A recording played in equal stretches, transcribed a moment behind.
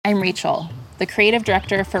I'm Rachel, the creative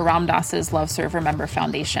director for Ram Dass's Love Serve Remember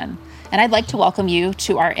Foundation, and I'd like to welcome you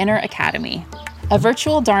to our Inner Academy, a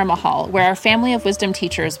virtual Dharma hall where our family of wisdom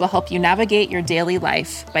teachers will help you navigate your daily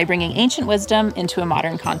life by bringing ancient wisdom into a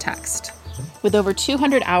modern context. With over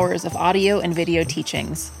 200 hours of audio and video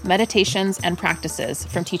teachings, meditations, and practices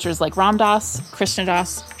from teachers like Ram Dass, Krishna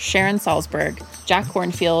Das, Sharon Salzberg, Jack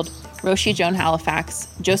Kornfield, Roshi Joan Halifax,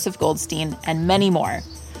 Joseph Goldstein, and many more,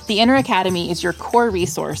 the Inner Academy is your core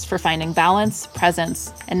resource for finding balance,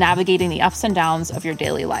 presence, and navigating the ups and downs of your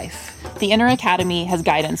daily life. The Inner Academy has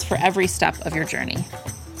guidance for every step of your journey.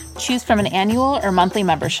 Choose from an annual or monthly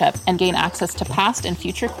membership and gain access to past and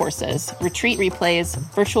future courses, retreat replays,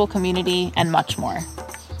 virtual community, and much more.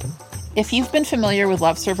 If you've been familiar with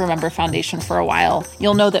Love Serve Remember Foundation for a while,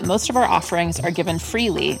 you'll know that most of our offerings are given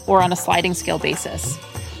freely or on a sliding scale basis.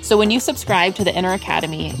 So when you subscribe to the Inner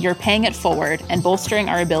Academy, you're paying it forward and bolstering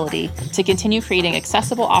our ability to continue creating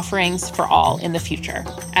accessible offerings for all in the future,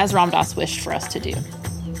 as Ram Dass wished for us to do.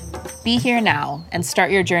 Be here now and start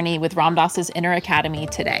your journey with Ram Dass's Inner Academy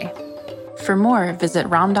today. For more, visit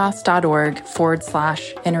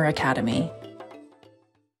ramdass.org/Inner Academy.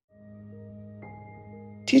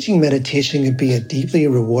 Teaching meditation can be a deeply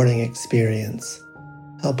rewarding experience.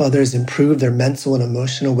 Help others improve their mental and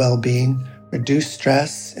emotional well-being, reduce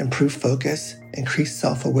stress, improve focus, increase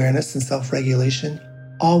self-awareness and self-regulation,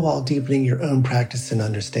 all while deepening your own practice and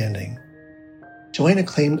understanding. Join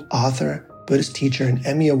acclaimed author, Buddhist teacher, and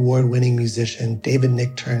Emmy Award-winning musician David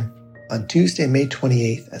Nichtern on Tuesday, May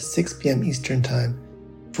 28th at 6 p.m. Eastern Time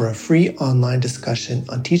for a free online discussion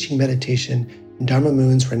on teaching meditation in Dharma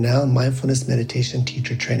Moon's renowned mindfulness meditation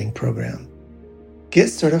teacher training program. Get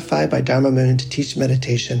certified by Dharma Moon to teach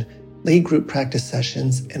meditation, lead group practice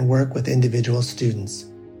sessions, and work with individual students.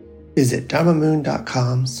 Visit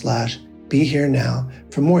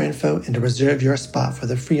dharmamoon.com/BeHereNow for more info and to reserve your spot for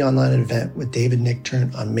the free online event with David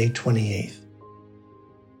Nichtern on May 28th.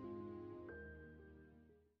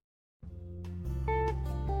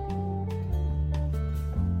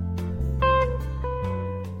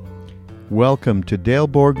 Welcome to Dale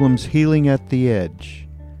Borglum's Healing at the Edge.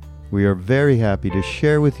 We are very happy to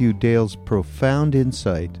share with you Dale's profound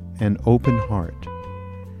insight and open heart.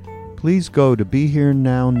 Please go to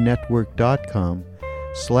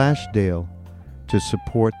BeHereNowNetwork.com/Dale to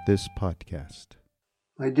support this podcast.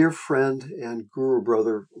 My dear friend and guru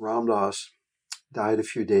brother Ram Dass died a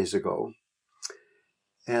few days ago,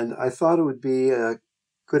 and I thought it would be a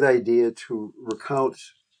good idea to recount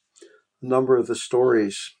a number of the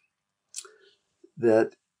stories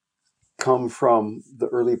that come from the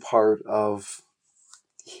early part of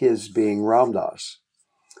his being Ram Dass,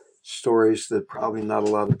 stories that probably not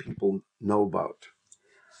a lot of people know about.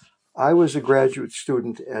 I was a graduate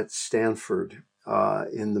student at Stanford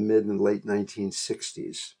in the mid and late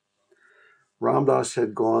 1960s. Ram Dass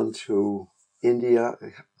had gone to India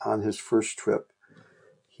on his first trip.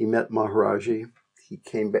 He met Maharaji. He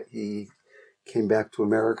came back to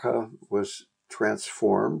America, was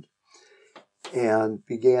transformed, and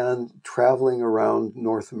began traveling around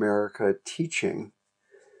North America teaching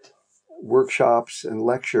workshops and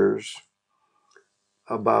lectures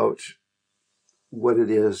about what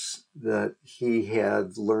it is that he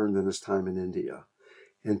had learned in his time in India,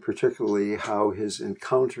 and particularly how his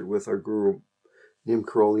encounter with our guru, Neem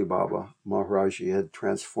Karoli Baba Maharaji, had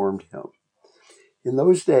transformed him. In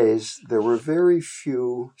those days, there were very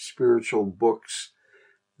few spiritual books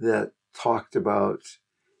that talked about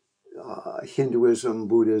Hinduism,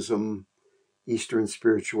 Buddhism, Eastern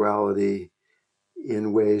spirituality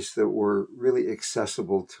in ways that were really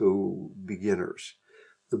accessible to beginners.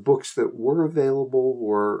 The books that were available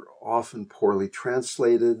were often poorly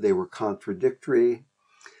translated, they were contradictory,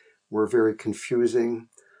 were very confusing.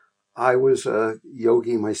 I was a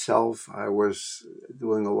yogi myself. I was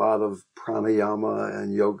doing a lot of pranayama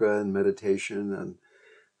and yoga and meditation and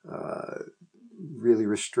really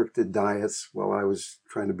restricted diets while I was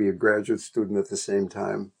trying to be a graduate student at the same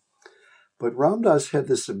time. But Ram Dass had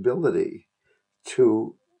this ability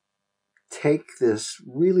to take this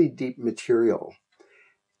really deep material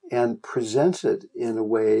and present it in a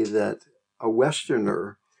way that a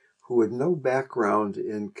Westerner who had no background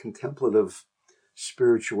in contemplative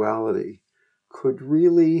spirituality could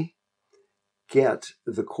really get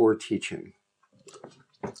the core teaching.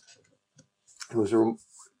 It was a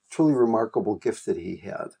truly remarkable gift that he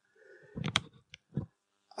had.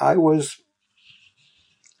 I was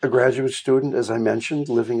a graduate student, as I mentioned,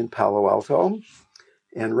 living in Palo Alto,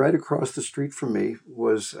 and right across the street from me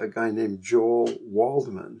was a guy named Joel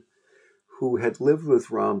Waldman, who had lived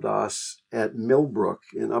with Ram Dass at Millbrook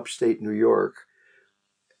in upstate New York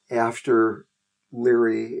after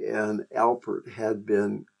Leary and Alpert had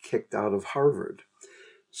been kicked out of Harvard.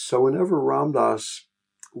 So whenever Ram Dass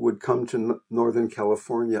would come to Northern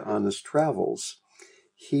California on his travels,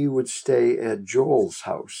 he would stay at Joel's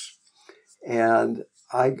house. And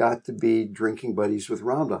I got to be drinking buddies with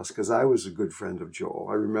Ram Dass because I was a good friend of Joel.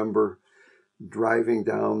 I remember driving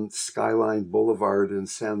down Skyline Boulevard in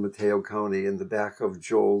San Mateo County in the back of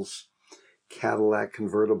Joel's Cadillac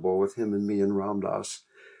convertible with him and me and Ram Dass,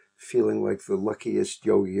 feeling like the luckiest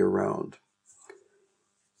yogi around.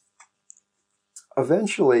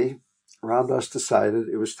 Eventually, Ram Dass decided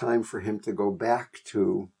it was time for him to go back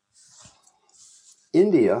to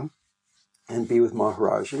India and be with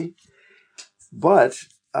Maharaji. But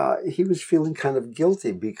he was feeling kind of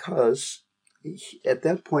guilty because at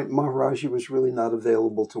that point, Maharaji was really not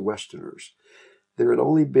available to Westerners. There had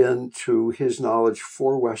only been, to his knowledge,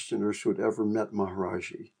 4 Westerners who had ever met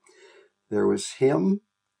Maharaji. There was him,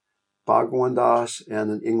 Bhagwan Das,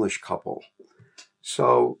 and an English couple.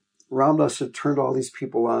 So Ram Dass had turned all these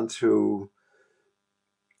people onto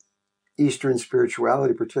Eastern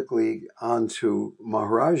spirituality, particularly onto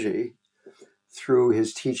Maharaji, through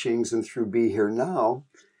his teachings and through Be Here Now.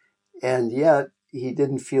 And yet he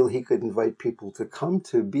didn't feel he could invite people to come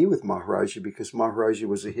to be with Maharaji because Maharaji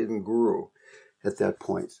was a hidden guru at that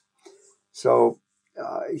point. So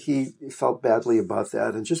he felt badly about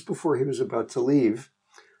that. And just before he was about to leave,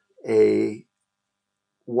 a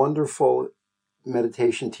wonderful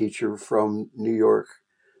meditation teacher from New York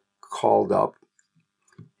called up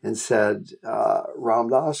and said, Ram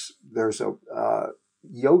Dass, there's a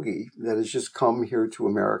yogi that has just come here to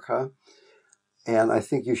America, and I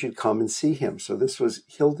think you should come and see him. So this was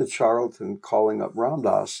Hilda Charlton calling up Ram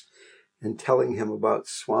Dass and telling him about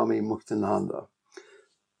Swami Muktananda.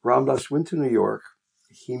 Ram Dass went to New York.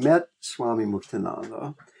 He met Swami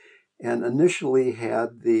Muktananda and initially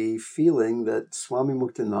had the feeling that Swami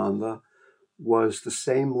Muktananda was the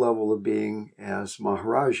same level of being as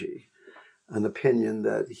Maharaji, an opinion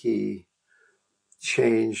that he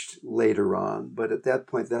changed later on. But at that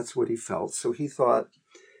point, that's what he felt. So he thought,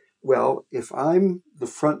 well, if I'm the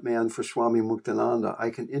front man for Swami Muktananda,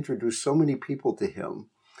 I can introduce so many people to him.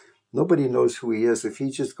 Nobody knows who he is. If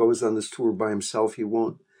he just goes on this tour by himself, he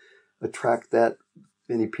won't attract that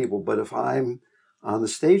many people. But if I'm on the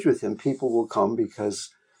stage with him, people will come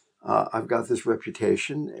because I've got this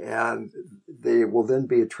reputation, and they will then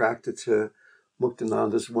be attracted to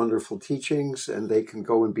Muktananda's wonderful teachings, and they can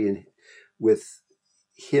go and be with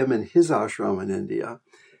him in his ashram in India,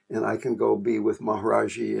 and I can go be with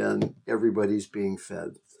Maharaji, and everybody's being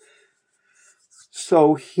fed.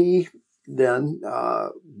 So he then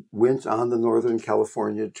went on the Northern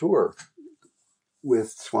California tour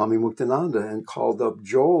with Swami Muktananda and called up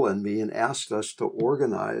Joel and me and asked us to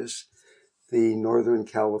organize the Northern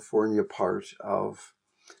California part of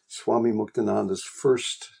Swami Muktananda's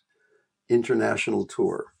first international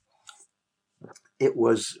tour. It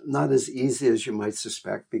was not as easy as you might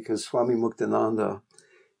suspect because Swami Muktananda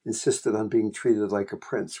insisted on being treated like a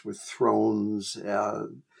prince with thrones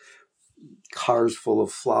and cars full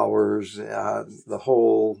of flowers and the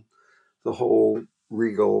whole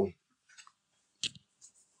regal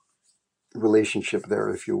relationship there,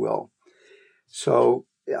 if you will. So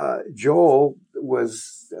Joel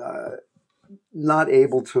was not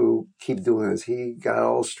able to keep doing this. He got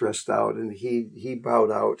all stressed out and he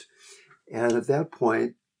bowed out. And at that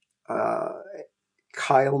point,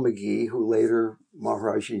 Kyle McGee, who later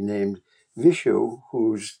Maharaji named Vishu,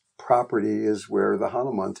 whose property is where the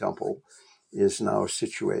Hanuman temple is now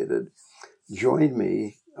situated, joined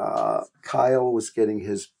me. Kyle was getting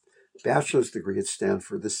his bachelor's degree at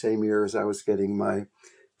Stanford the same year as I was getting my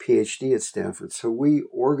PhD at Stanford. So we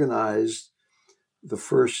organized the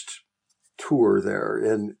first tour there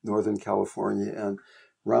in Northern California, and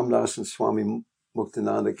Ram Dass and Swami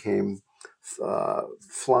Muktananda came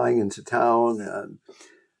flying into town, and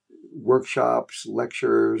workshops,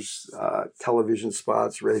 lectures, television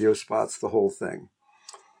spots, radio spots, the whole thing.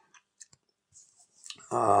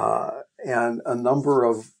 And a number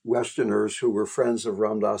of Westerners who were friends of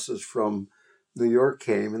Ram Dass's from New York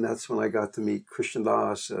came, and that's when I got to meet Krishna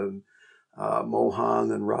Das and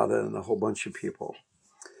Mohan and Radha and a whole bunch of people.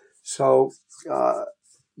 So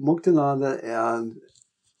Muktananda and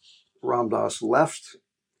Ram Dass left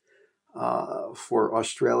for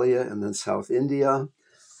Australia and then South India.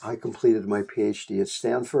 I completed my PhD at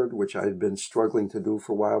Stanford, which I had been struggling to do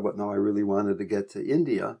for a while, but now I really wanted to get to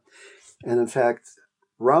India. And in fact,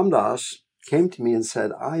 Ram Dass came to me and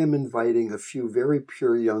said, I am inviting a few very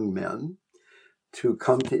pure young men to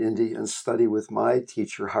come to India and study with my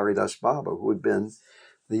teacher, Haridas Baba, who had been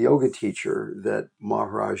the yoga teacher that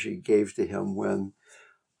Maharaji gave to him when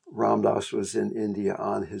Ram Dass was in India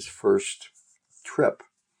on his first trip.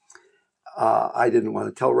 I didn't want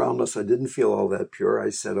to tell Ram Dass I didn't feel all that pure. I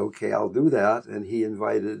said, okay, I'll do that. And he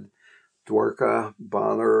invited Dwarka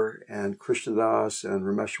Banner and Krishnadas and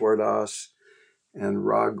Rameshwar Das and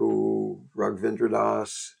Raghvendra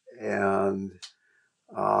Das, and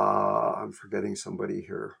I'm forgetting somebody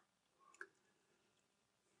here,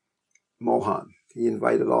 Mohan. He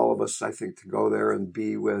invited all of us, I think, to go there and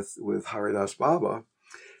be with Haridas Baba.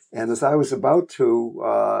 And as I was about to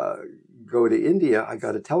go to India, I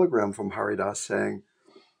got a telegram from Haridas saying,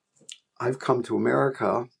 I've come to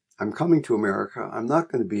America. I'm coming to America. I'm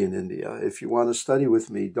not going to be in India. If you want to study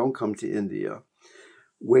with me, don't come to India.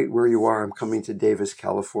 Wait where you are. I'm coming to Davis,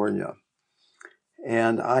 California.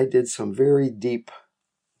 And I did some very deep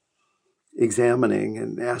examining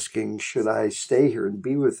and asking, should I stay here and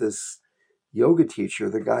be with this yoga teacher,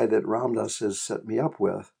 the guy that Ram Dass has set me up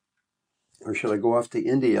with? Or should I go off to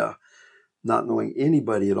India, not knowing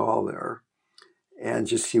anybody at all there, and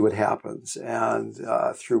just see what happens? And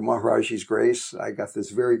through Maharaji's grace, I got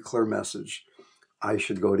this very clear message. I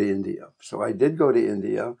should go to India. So I did go to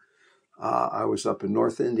India. I was up in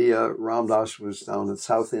North India. Ram Dass was down in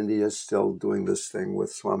South India, still doing this thing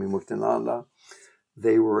with Swami Muktananda.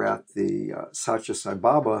 They were at the Satya Sai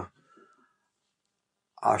Baba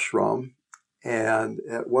ashram. And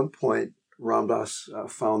at one point, Ram Dass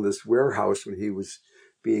found this warehouse when he was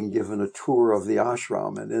being given a tour of the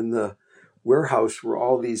ashram. And in the warehouse were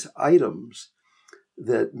all these items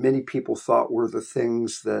that many people thought were the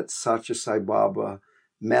things that Satya Sai Baba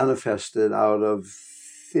manifested out of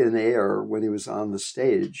thin air when he was on the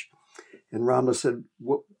stage. And Ram Dass said,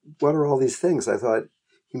 what are all these things? I thought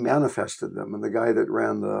he manifested them. And the guy that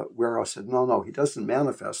ran the warehouse said, no, he doesn't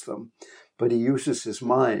manifest them, but he uses his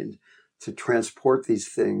mind to transport these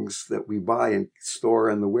things that we buy and store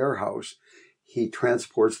in the warehouse. He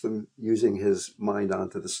transports them using his mind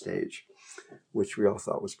onto the stage, which we all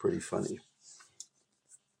thought was pretty funny.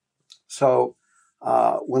 So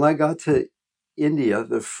when I got to India,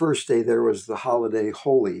 the first day there was the holiday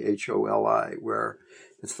Holi, Holi, where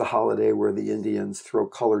it's the holiday where the Indians throw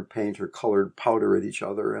colored paint or colored powder at each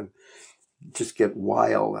other and just get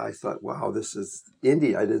wild. I thought, wow, this is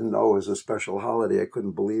India. I didn't know it was a special holiday. I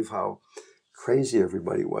couldn't believe how crazy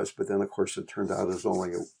everybody was. But then, of course, it turned out it was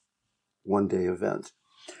only a one-day event.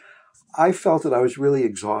 I felt that I was really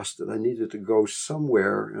exhausted. I needed to go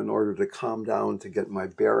somewhere in order to calm down, to get my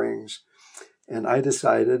bearings. And I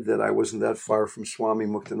decided that I wasn't that far from Swami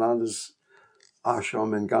Muktananda's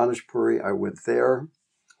ashram in Ganeshpuri. I went there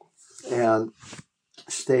and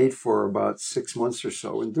stayed for about 6 months or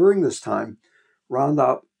so. And during this time, Ram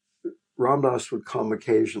Dass would come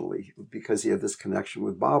occasionally because he had this connection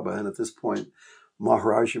with Baba. And at this point,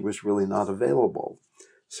 Maharaji was really not available.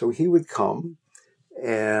 So he would come.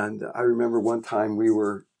 And I remember one time we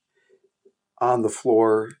were on the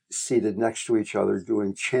floor, seated next to each other,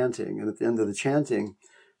 doing chanting. And at the end of the chanting,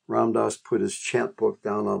 Ram Dass put his chant book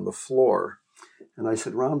down on the floor. And I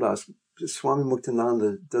said, Ram Dass, Swami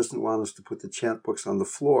Muktananda doesn't want us to put the chant books on the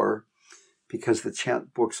floor because the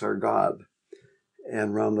chant books are God.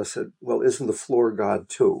 And Ram Dass said, well, isn't the floor God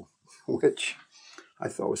too? Which I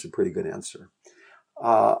thought was a pretty good answer.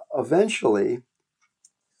 Eventually,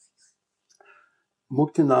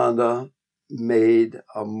 Muktananda made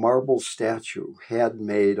a marble statue, had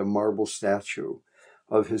made a marble statue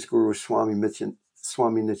of his guru Swami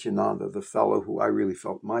Nityananda, the fellow who I really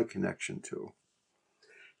felt my connection to.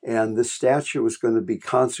 And this statue was going to be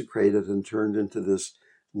consecrated and turned into this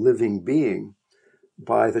living being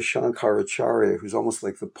by the Shankaracharya, who's almost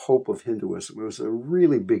like the Pope of Hinduism. It was a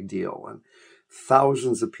really big deal. And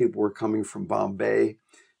thousands of people were coming from Bombay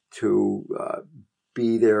to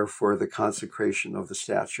be there for the consecration of the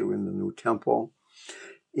statue in the new temple,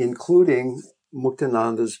 including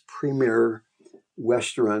Muktananda's premier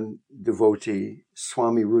Western devotee,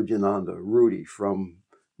 Swami Rudyananda, Rudy from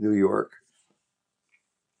New York.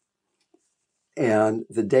 And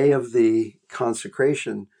the day of the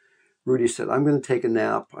consecration, Rudy said, I'm going to take a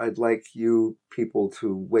nap. I'd like you people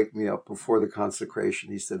to wake me up before the consecration.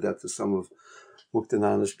 He said that to some of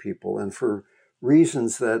Muktananda's people. And for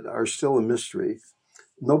reasons that are still a mystery,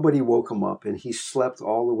 nobody woke him up, and he slept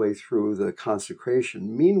all the way through the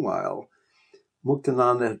consecration. Meanwhile,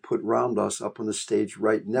 Muktananda had put Ram Dass up on the stage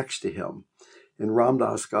right next to him, and Ram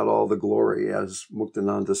Dass got all the glory as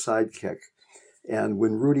Muktananda's sidekick. And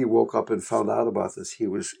when Rudy woke up and found out about this, he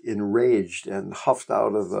was enraged and huffed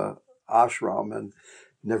out of the ashram and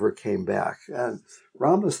never came back. And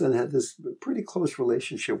Ram Dass then had this pretty close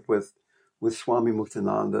relationship with with Swami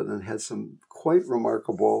Muktananda and had some quite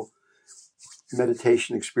remarkable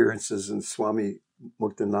meditation experiences in Swami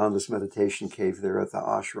Muktananda's meditation cave there at the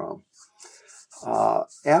ashram.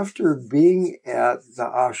 After being at the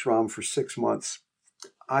ashram for 6 months,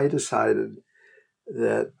 I decided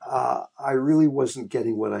that I really wasn't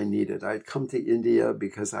getting what I needed. I'd come to India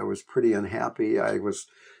because I was pretty unhappy. I was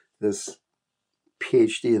this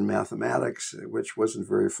PhD in mathematics, which wasn't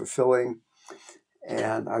very fulfilling.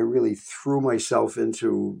 And I really threw myself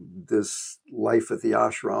into this life at the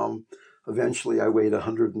ashram. Eventually, I weighed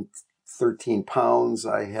 113 pounds.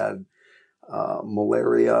 I had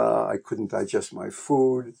malaria. I couldn't digest my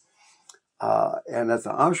food. And at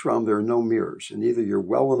the ashram, there are no mirrors. And either you're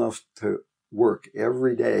well enough to work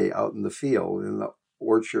every day out in the field, in the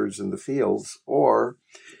orchards and the fields, or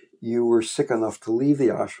you were sick enough to leave the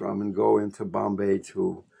ashram and go into Bombay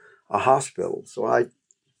to a hospital. So I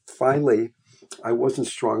wasn't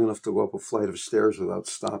strong enough to go up a flight of stairs without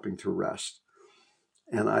stopping to rest.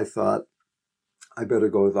 And I thought, I better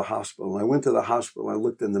go to the hospital. And I went to the hospital, I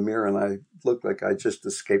looked in the mirror, and I looked like I just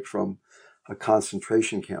escaped from a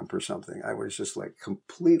concentration camp or something. I was just like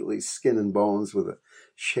completely skin and bones with a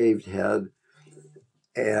shaved head.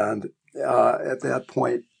 And at that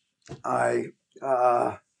point, I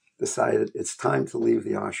decided it's time to leave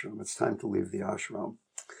the ashram. It's time to leave the ashram.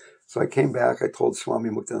 So I came back. I told Swami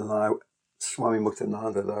Muktananda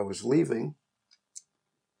that I was leaving.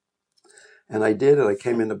 And I did. And I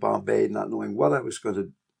came into Bombay not knowing what I was going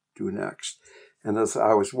to do next. And as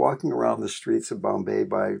I was walking around the streets of Bombay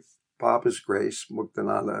by Baba's grace, by,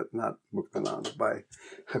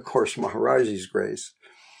 of course, Maharaji's grace,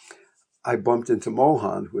 I bumped into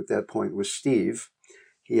Mohan, who at that point was Steve.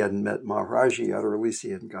 He hadn't met Maharaji yet, or at least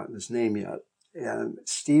he hadn't gotten his name yet. And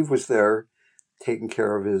Steve was there taking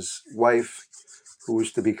care of his wife, who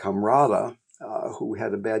was to become Radha, who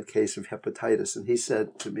had a bad case of hepatitis. And he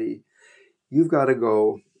said to me, you've got to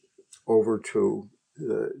go over to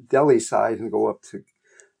the Delhi side and go up to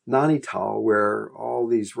Nainital, where all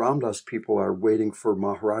these Ramdas people are waiting for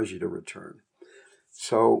Maharaji to return.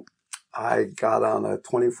 So I got on a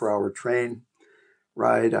 24-hour train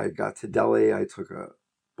ride. I got to Delhi. I took a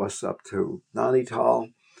bus up to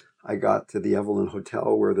Nainital. I got to the Evelyn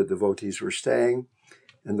Hotel where the devotees were staying.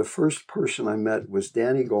 And the first person I met was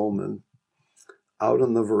Danny Goleman out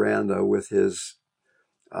on the veranda with his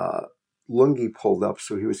lungi pulled up.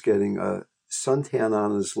 So he was getting a suntan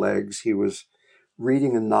on his legs. He was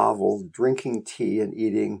reading a novel, drinking tea, and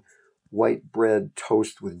eating white bread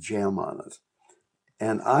toast with jam on it.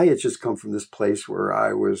 And I had just come from this place where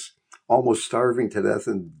I was almost starving to death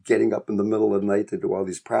and getting up in the middle of the night to do all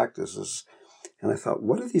these practices. And I thought,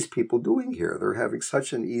 what are these people doing here? They're having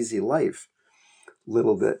such an easy life.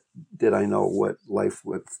 Little did I know what life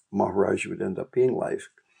with Maharaji would end up being like.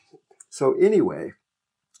 So anyway,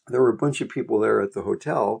 there were a bunch of people there at the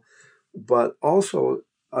hotel, but also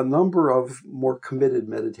a number of more committed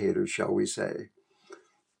meditators, shall we say,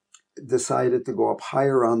 decided to go up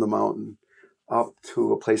higher on the mountain, up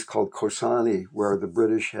to a place called Kosani, where the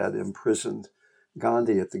British had imprisoned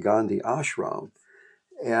Gandhi at the Gandhi ashram.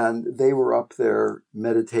 And they were up there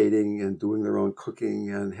meditating and doing their own cooking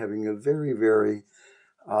and having a very, very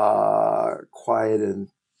quiet and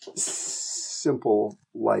simple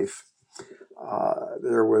life.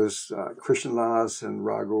 There was Krishnadas and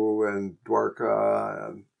Raghu and Dwarka,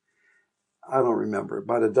 and I don't remember,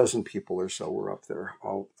 about a dozen people or so were up there.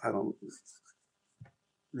 I don't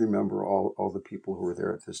remember all the people who were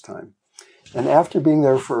there at this time. And after being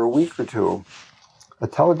there for a week or two, a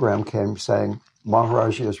telegram came saying,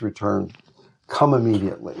 Maharaji has returned, come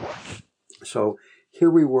immediately. So here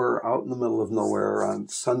we were out in the middle of nowhere. On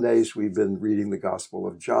Sundays, we've been reading the Gospel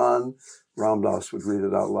of John. Ram Dass would read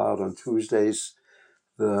it out loud on Tuesdays,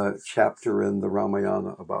 the chapter in the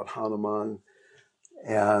Ramayana about Hanuman.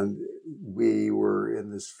 And we were in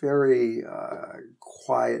this very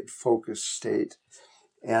quiet, focused state.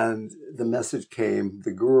 And the message came,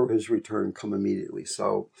 the Guru has returned, come immediately.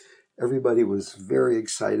 So everybody was very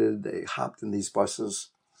excited. They hopped in these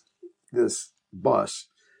buses, this bus,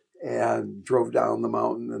 and drove down the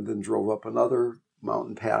mountain and then drove up another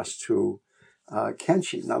mountain pass to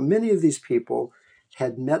Kainchi. Now, many of these people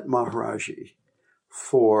had met Maharaji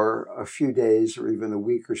for a few days or even a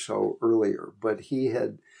week or so earlier, but he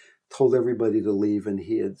had told everybody to leave and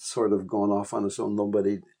he had sort of gone off on his own.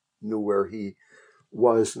 Nobody knew where he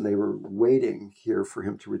was, and they were waiting here for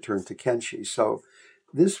him to return to Kainchi. So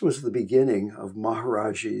this was the beginning of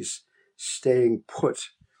Maharaji's staying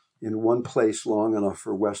put in one place long enough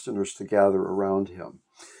for Westerners to gather around him.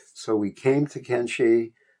 So we came to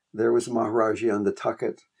Kainchi. There was Maharaji on the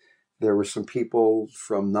tucket. There were some people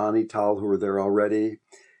from Nainital who were there already.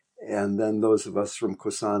 And then those of us from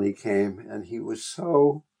Kosani came, and he was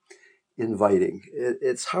so inviting.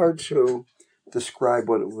 It's hard to describe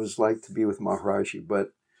what it was like to be with Maharaji,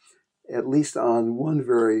 but at least on one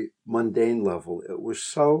very mundane level, it was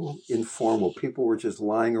so informal. People were just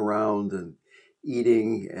lying around and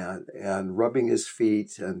eating and rubbing his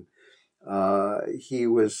feet. And he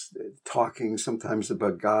was talking sometimes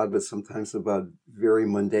about God, but sometimes about very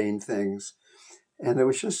mundane things. And it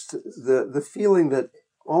was just the feeling that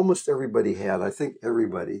almost everybody had, I think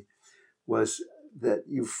everybody, was that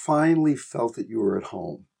you finally felt that you were at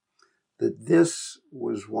home, that this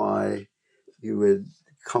was why you had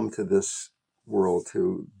come to this world,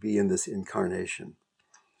 to be in this incarnation.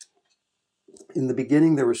 In the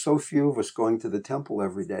beginning, there were so few of us going to the temple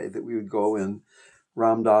every day that we would go in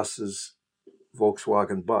Ram Dass's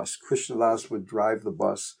Volkswagen bus. Krishnadas would drive the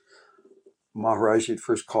bus. Maharaji had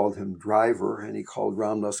first called him driver, and he called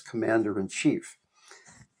Ram Dass commander-in-chief.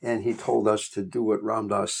 And he told us to do what Ram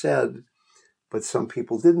Dass said, but some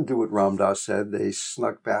people didn't do what Ram Dass said. They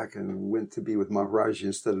snuck back and went to be with Maharaji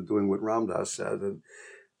instead of doing what Ram Dass said, and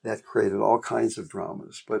that created all kinds of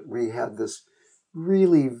dramas. But we had this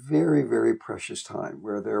really very, very precious time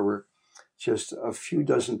where there were just a few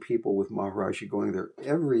dozen people with Maharaji going there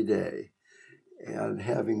every day and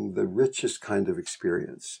having the richest kind of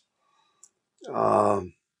experience.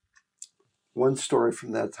 One story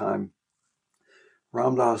from that time,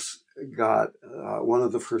 Ram Dass got one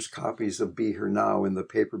of the first copies of Be Here Now in the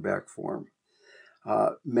paperback form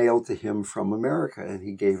mailed to him from America, and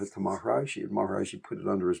he gave it to Maharaji, and Maharaji put it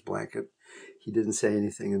under his blanket. He didn't say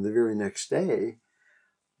anything, and the very next day,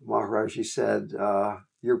 Maharaji said,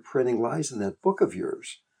 "You're printing lies in that book of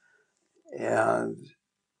yours." And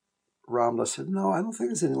Ram Dass said, "No, I don't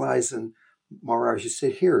think there's any lies." And Maharaji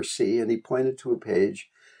said, "Here, see," and he pointed to a page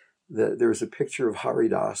that there was a picture of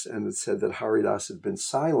Haridas, and it said that Haridas had been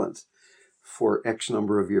silent for X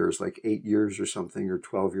number of years, like 8 years or something, or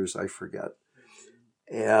 12 years, I forget.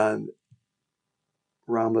 And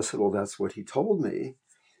Ram Dass said, "Well, that's what he told me."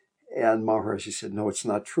 And Maharaji said, "No, it's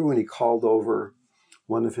not true." And he called over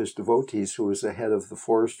one of his devotees who was the head of the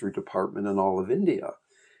forestry department in all of India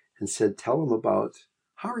and said, "Tell him about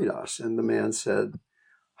Haridas." And the man said,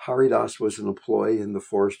 Haridas was an employee in the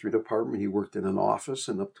forestry department. He worked in an office,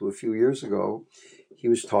 and up to a few years ago, he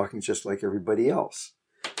was talking just like everybody else.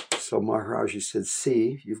 So Maharaji said,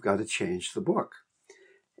 "See, you've got to change the book."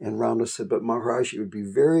 And Ram Dass said, "But Maharaji, it would be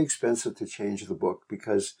very expensive to change the book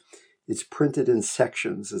because it's printed in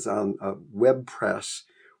sections. It's on a web press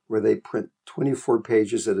where they print 24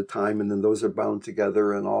 pages at a time, and then those are bound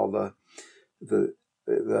together, and all the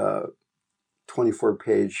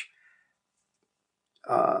 24-page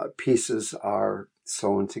pieces are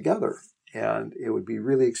sewn together. And it would be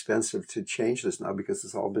really expensive to change this now because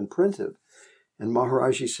it's all been printed." And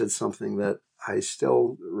Maharaji said something that I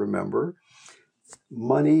still remember.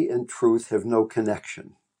 "Money and truth have no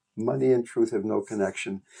connection. Money and truth have no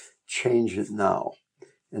connection. Change it now."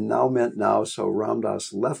 And now meant now. So Ram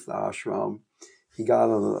Dass left the ashram. He got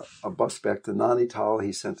on a bus back to Nainital.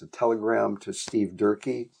 He sent a telegram to Steve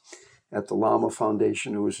Durkee at the Lama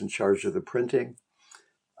Foundation, who was in charge of the printing,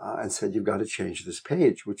 and said, "You've got to change this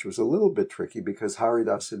page," which was a little bit tricky because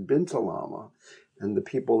Haridas had been to Lama, and the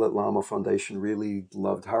people at Lama Foundation really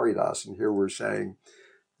loved Haridas. And here we're saying,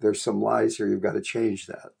 there's some lies here, you've got to change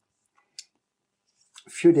that. A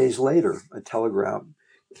few days later, a telegram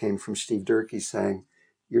came from Steve Durkee saying,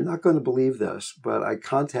 "You're not going to believe this, but I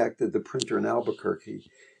contacted the printer in Albuquerque,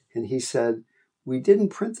 and he said, we didn't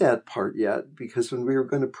print that part yet because when we were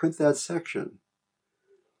going to print that section,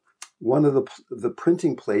 one of the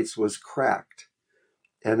printing plates was cracked,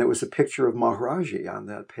 and it was a picture of Maharaji on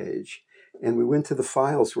that page. And we went to the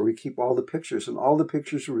files where we keep all the pictures, and all the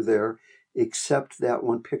pictures were there except that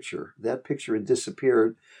one picture. That picture had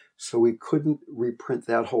disappeared, so we couldn't reprint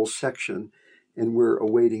that whole section, and we're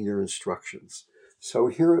awaiting your instructions." So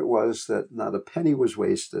here it was that not a penny was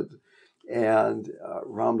wasted, and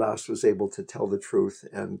Ram Dass was able to tell the truth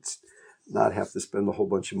and not have to spend a whole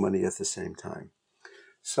bunch of money at the same time.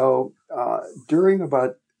 So during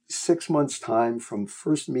about 6 months' time from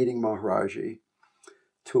first meeting Maharaji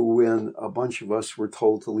to when a bunch of us were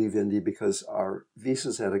told to leave India because our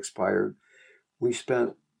visas had expired, we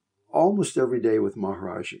spent almost every day with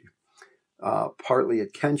Maharaji, partly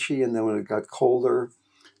at Kenchi, and then when it got colder,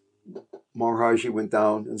 Maharaji went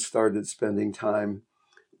down and started spending time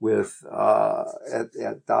with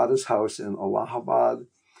at Dada's house in Allahabad.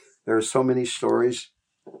 There are so many stories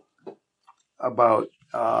about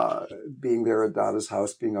being there at Dada's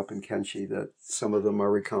house, being up in Kenchi, that some of them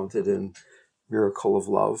are recounted in Miracle of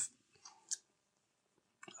Love.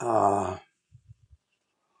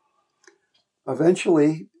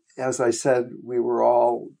 Eventually, as I said, we were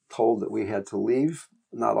all told that we had to leave.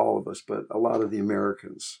 Not all of us, but a lot of the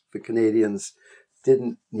Americans. The Canadians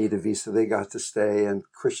didn't need a visa. They got to stay, and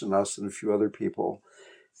Christian Us and a few other people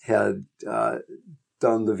had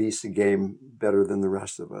done the visa game better than the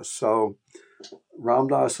rest of us. So Ram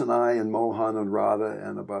Dass and I and Mohan and Radha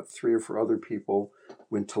and about 3 or 4 other people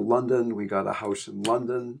went to London. We got a house in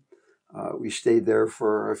London. We stayed there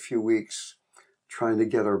for a few weeks trying to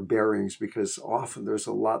get our bearings, because often there's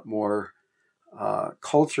a lot more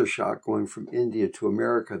culture shock going from India to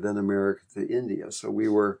America than America to India. So we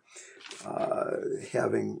were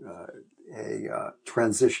having a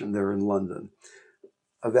transition there in London.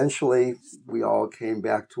 Eventually, we all came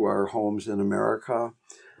back to our homes in America.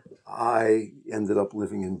 I ended up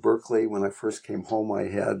living in Berkeley. When I first came home, I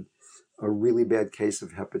had a really bad case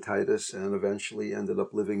of hepatitis and eventually ended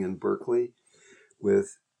up living in Berkeley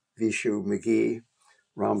with Vishu McGee.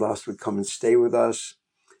 Ram Dass would come and stay with us.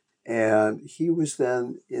 And he was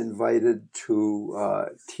then invited to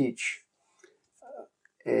teach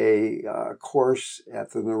a course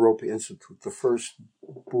at the Naropa Institute, the first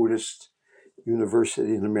Buddhist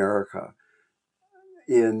university in America,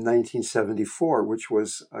 in 1974, which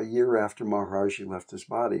was a year after Maharaji left his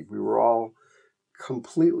body. We were all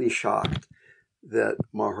completely shocked that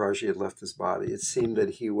Maharaji had left his body. It seemed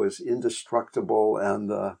that he was indestructible, and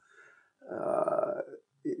the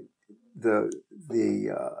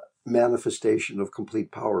manifestation of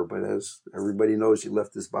complete power. But as everybody knows, he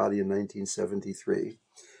left his body in 1973.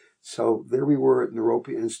 So there we were at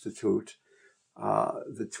Naropa Institute.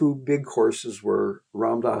 The 2 big courses were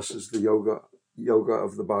Ram Dass's The Yoga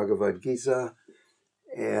of the Bhagavad Gita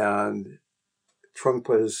and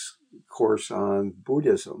Trungpa's course on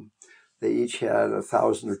Buddhism. They each had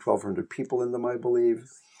 1,000 or 1,200 people in them, I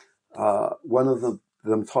believe. One of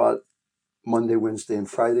them taught Monday, Wednesday, and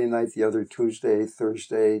Friday night, the other Tuesday,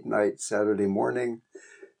 Thursday night, Saturday morning.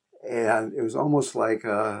 And it was almost like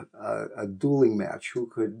a dueling match. Who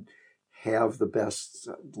could have the best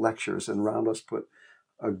lectures? And Ram Dass put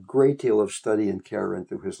a great deal of study and care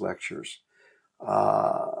into his lectures.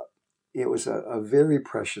 It was a very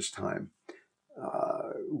precious time.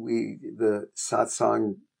 The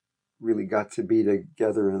satsang really got to be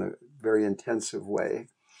together in a very intensive way.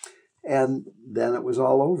 And then it was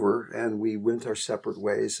all over, and we went our separate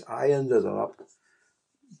ways. I ended up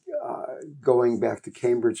going back to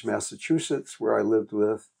Cambridge, Massachusetts, where I lived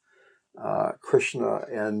with Krishna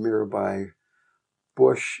and Mirabai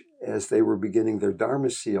Bush as they were beginning their Dharma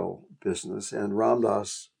Seal business, and Ram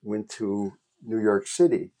Dass went to New York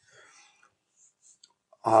City.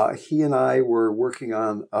 He and I were working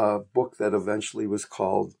on a book that eventually was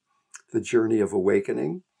called The Journey of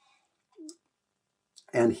Awakening.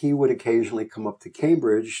 And he would occasionally come up to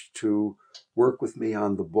Cambridge to work with me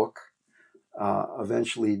on the book.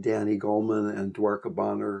 Eventually, Danny Goleman and Dwarka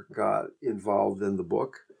Bonner got involved in the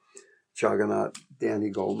book, Jagannath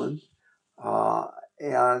Danny Goleman.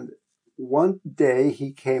 And one day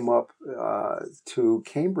he came up to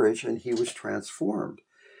Cambridge and he was transformed.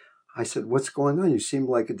 I said, "What's going on? You seem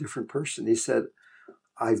like a different person." He said,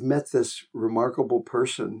 "I've met this remarkable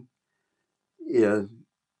person in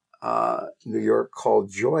New York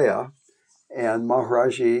called Joya, and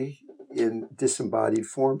Maharaji in disembodied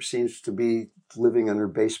form seems to be living in her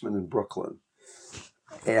basement in Brooklyn."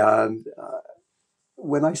 And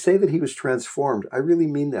when I say that he was transformed, I really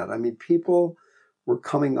mean that. I mean, people were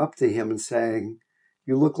coming up to him and saying,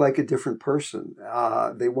 "You look like a different person."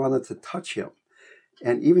 They wanted to touch him.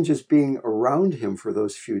 And even just being around him for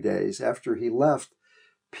those few days after he left,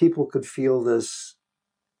 people could feel this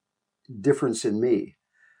difference in me.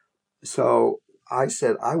 So I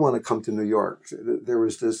said, I want to come to New York. There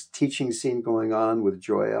was this teaching scene going on with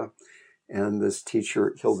Joya and this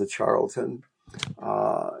teacher, Hilda Charlton.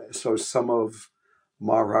 So some of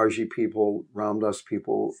Maharaji people, Ram Dass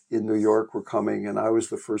people in New York were coming, and I was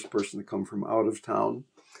the first person to come from out of town.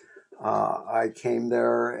 I came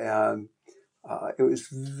there, and it was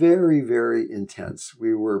very, very intense.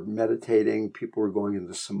 We were meditating. People were going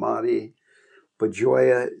into samadhi. But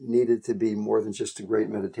Joya needed to be more than just a great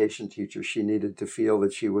meditation teacher. She needed to feel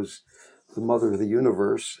that she was the mother of the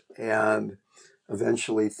universe. And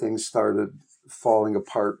eventually things started falling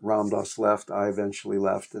apart. Ram Dass left. I eventually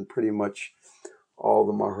left. And pretty much all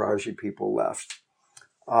the Maharaji people left.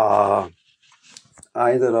 I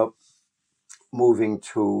ended up moving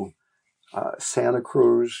to Santa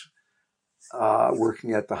Cruz,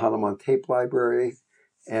 working at the Hanuman Tape Library.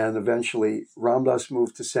 And eventually, Ram Dass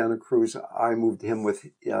moved to Santa Cruz. I moved in with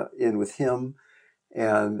him,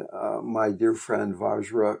 and my dear friend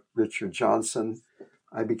Vajra Richard Johnson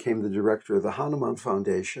I became the director of the Hanuman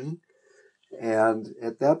Foundation. And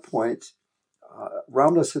at that point,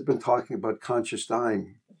 Ram Dass had been talking about conscious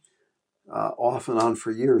dying off and on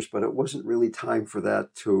for years, but it wasn't really time for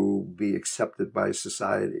that to be accepted by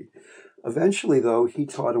society. Eventually, though, he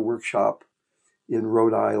taught a workshop in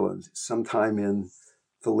Rhode Island sometime in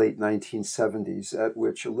the late 1970s, at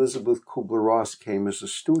which Elizabeth Kubler-Ross came as a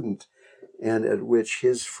student, and at which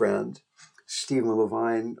his friend, Stephen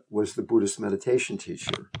Levine, was the Buddhist meditation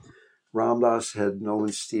teacher. Ram Dass had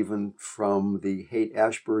known Stephen from the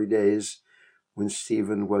Haight-Ashbury days, when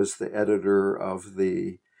Stephen was the editor of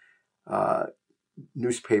the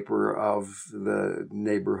newspaper of the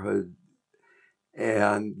neighborhood,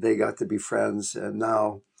 and they got to be friends. And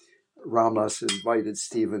now Ram Dass invited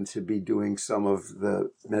Stephen to be doing some of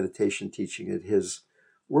the meditation teaching at his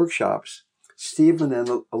workshops. Stephen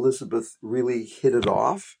and Elizabeth really hit it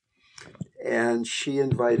off, and she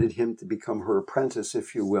invited him to become her apprentice,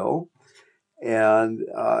 if you will. And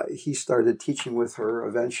he started teaching with her.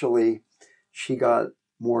 Eventually, she got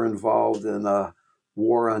more involved in a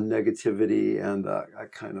war on negativity and a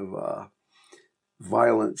kind of a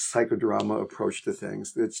violent psychodrama approach to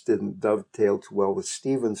things, which didn't dovetail too well with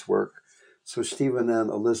Stephen's work. So Stephen and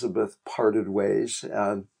Elizabeth parted ways,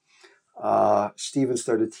 and Stephen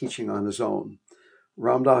started teaching on his own.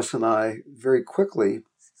 Ram Dass and I very quickly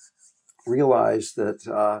realized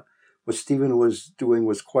that what Stephen was doing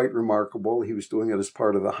was quite remarkable. He was doing it as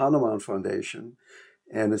part of the Hanuman Foundation,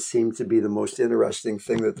 and it seemed to be the most interesting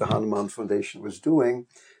thing that the Hanuman Foundation was doing.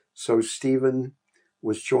 So Stephen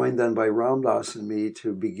was joined then by Ram Dass and me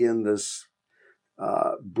to begin this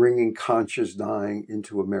bringing conscious dying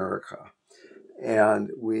into America. And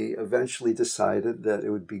we eventually decided that it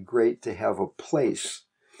would be great to have a place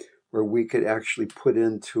where we could actually put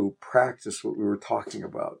into practice what we were talking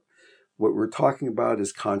about. What we're talking about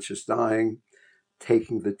is conscious dying,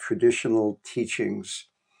 taking the traditional teachings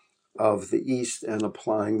of the East and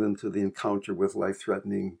applying them to the encounter with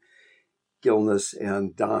life-threatening illness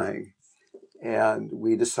and dying. And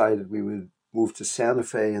we decided we would move to Santa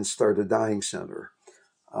Fe and start a dying center.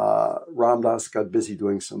 Ram Dass got busy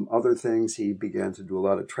doing some other things. He began to do a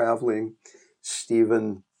lot of traveling.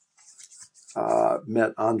 Stephen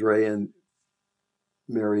met Andre and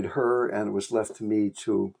married her, and it was left to me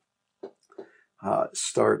to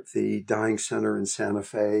start the dying center in Santa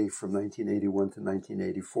Fe from 1981 to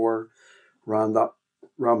 1984.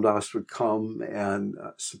 Ram Dass would come and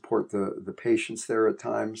support the patients there at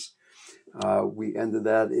times. We ended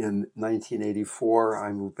that in 1984.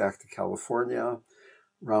 I moved back to California.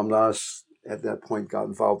 Ram Dass at that point got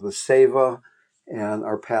involved with Seva, and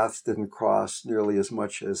our paths didn't cross nearly as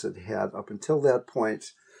much as it had up until that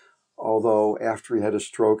point. Although after he had a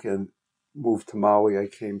stroke and moved to Maui, I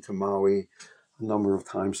came to Maui a number of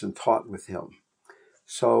times and taught with him.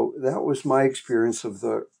 So that was my experience of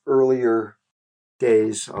the earlier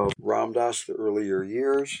days of Ram Dass, the earlier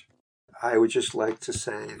years. I would just like to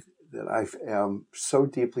say that I am so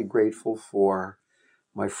deeply grateful for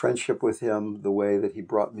my friendship with him, the way that he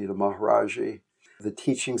brought me to Maharaji, the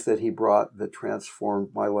teachings that he brought that transformed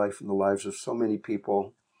my life and the lives of so many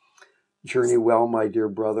people. Journey well, my dear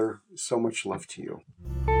brother. So much love to you.